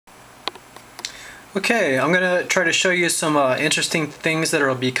Okay, I'm gonna try to show you some interesting things that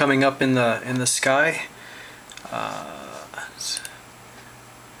will be coming up in the sky.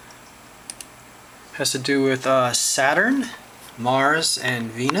 Has to do with Saturn, Mars,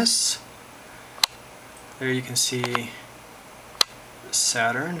 and Venus. There you can see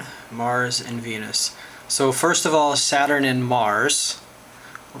Saturn, Mars, and Venus. So first of all, Saturn and Mars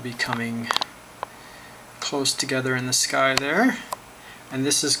will be coming close together in the sky there, and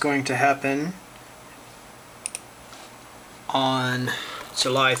this is going to happen on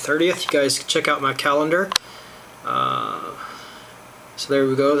July 30th. You guys check out my calendar. So there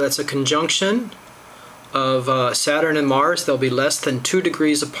we go. That's a conjunction of Saturn and Mars. They'll be less than 2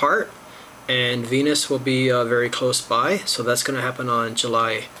 degrees apart, and Venus will be very close by. So that's going to happen on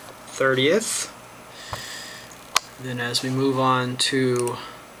July 30th. Then as we move on to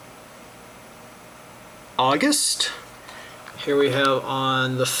August, here we have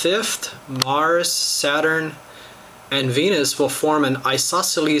on the 5th, Mars, Saturn, and Venus will form an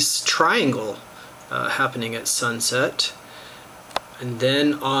isosceles triangle happening at sunset. And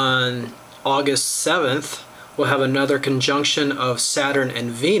then on August 7th, we'll have another conjunction of Saturn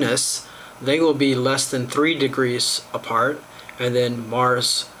and Venus. They will be less than 3 degrees apart, and then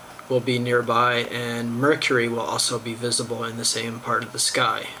Mars will be nearby, and Mercury will also be visible in the same part of the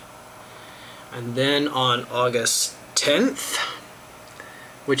sky. And then on August 10th,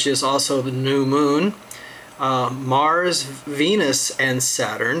 which is also the new moon, Mars, Venus, and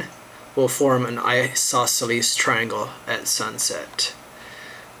Saturn will form an isosceles triangle at sunset.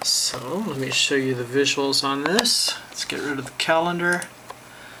 So let me show you the visuals on this. Let's get rid of the calendar.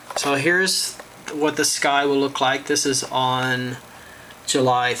 So here's what the sky will look like. This is on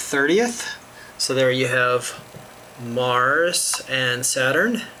July 30th. So there you have Mars and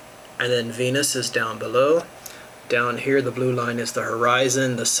Saturn, and then Venus is down below. Down here the blue line is the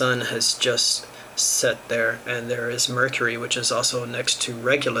horizon. The sun has just set there, and there is Mercury, which is also next to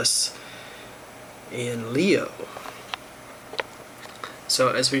Regulus in Leo. So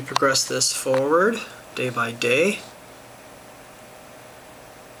as we progress this forward day by day,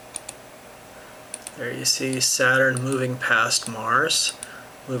 there you see Saturn moving past Mars,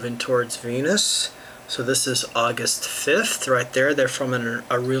 moving towards Venus. So this is August 5th right there. They're forming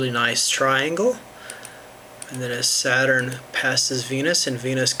a really nice triangle. And then as Saturn passes Venus and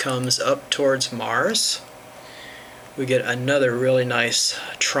Venus comes up towards Mars, we get another really nice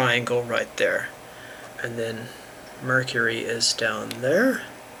triangle right there. And then Mercury is down there.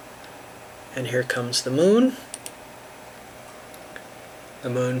 And here comes the moon. The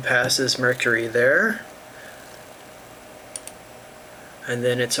moon passes Mercury there. And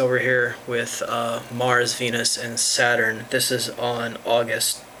then it's over here with Mars, Venus, and Saturn. This is on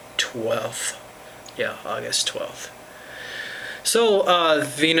August 12th. Yeah, August 12th. So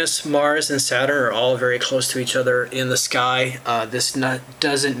Venus, Mars, and Saturn are all very close to each other in the sky. This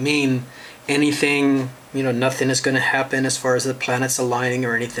doesn't mean anything, you know, nothing is going to happen as far as the planets aligning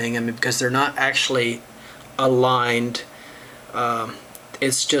or anything. I mean, because they're not actually aligned.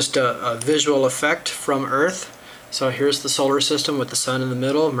 It's just a visual effect from Earth. So here's the solar system with the sun in the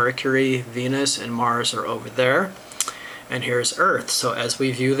middle. Mercury, Venus, and Mars are over there. And here's Earth. So as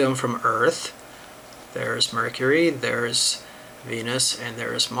we view them from Earth, there's Mercury, there's Venus, and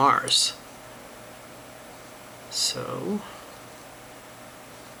there's Mars. So,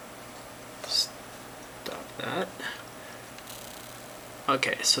 stop that.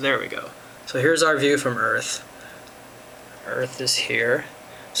 Okay, so there we go. So here's our view from Earth. Earth is here.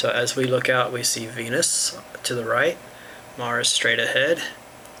 So as we look out, we see Venus to the right, Mars straight ahead,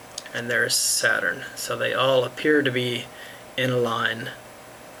 and there's Saturn. So they all appear to be in a line,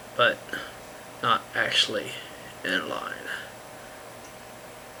 but not actually in a line.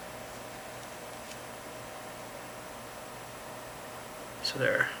 So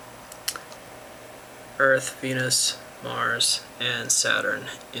there, Earth, Venus, Mars, and Saturn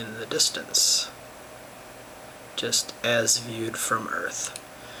in the distance, just as viewed from Earth.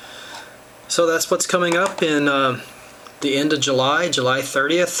 So that's what's coming up in the end of July, July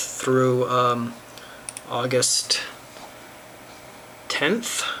 30th through August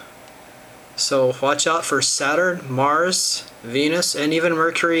 10th. So watch out for Saturn, Mars, Venus, and even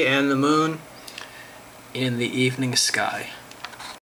Mercury and the Moon in the evening sky.